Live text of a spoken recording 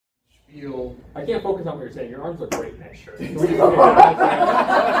I can't focus on what you're saying. Your arms look great in that shirt. Can we just get that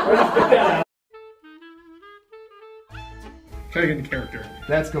out? Try to get into character.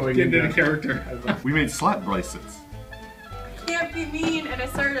 That's going Get into character. We made slap bracelets. Can't be mean and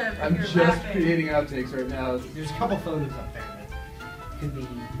assertive. I'm You're just laughing. creating outtakes right now. There's a couple photos up there that could be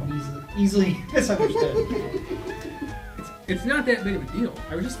easily misunderstood. It's not that big of a deal.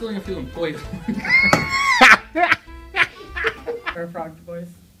 I was just feeling employed. Or frog voice.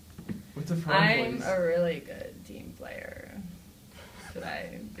 What's a frog I'm voice? a really good team player. Should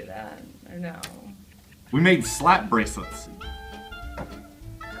I do that or no? We made slap bracelets. Are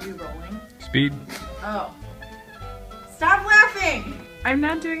you rolling? Speed. Oh. Stop laughing! I'm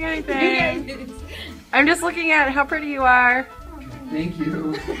not doing anything. I'm just looking at how pretty you are. Thank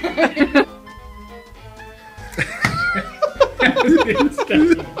you. I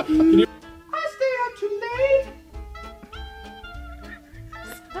stay out too late.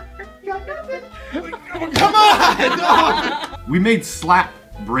 Got nothing. Come on! We made slap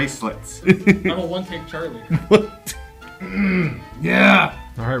bracelets. I'm a one-take Charlie. Yeah.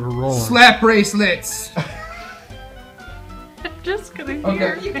 All right, we're rolling. Slap bracelets. I'm just gonna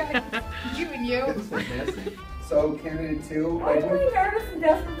hear Okay. you guys. You and you. That's fantastic. So, candidate 2. I'm really nervous and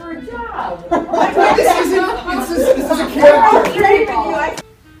desperate for a job. This is a character.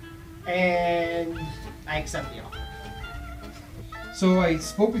 And I accept the offer. So I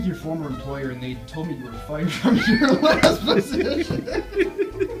spoke with your former employer and they told me you were fired from your last position.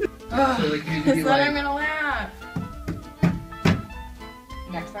 So like you could be That's I'm like, gonna laugh.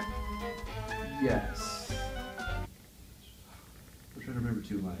 Next one. yes. I'm trying to remember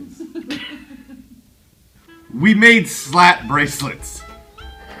 2 lines. We made slap bracelets.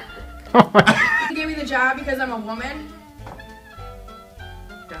 You gave me the job because I'm a woman?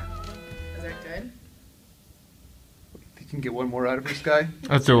 Done. Is that good? You can get one more out of her, Sky.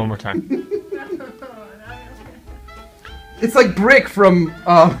 Let's do it one more time. It's like Brick from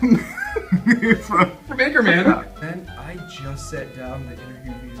From Anchorman. And I just sat down to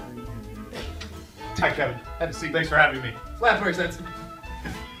interview you. Hi, Kevin. Have a seat. Thanks for having me. Slap bracelets.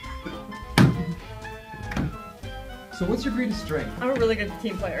 So what's your greatest strength? I'm a really good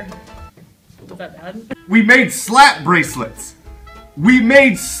team player. Was that bad? We made slap bracelets. We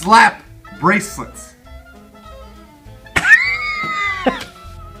made slap bracelets.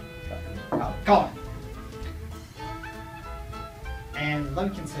 Call her. And let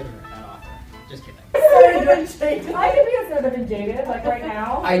me consider that offer. Just kidding. I can be assertive and jaded, like right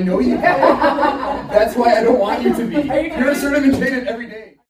now. I know you can. That's why I don't want you to be. You're assertive and jaded every day.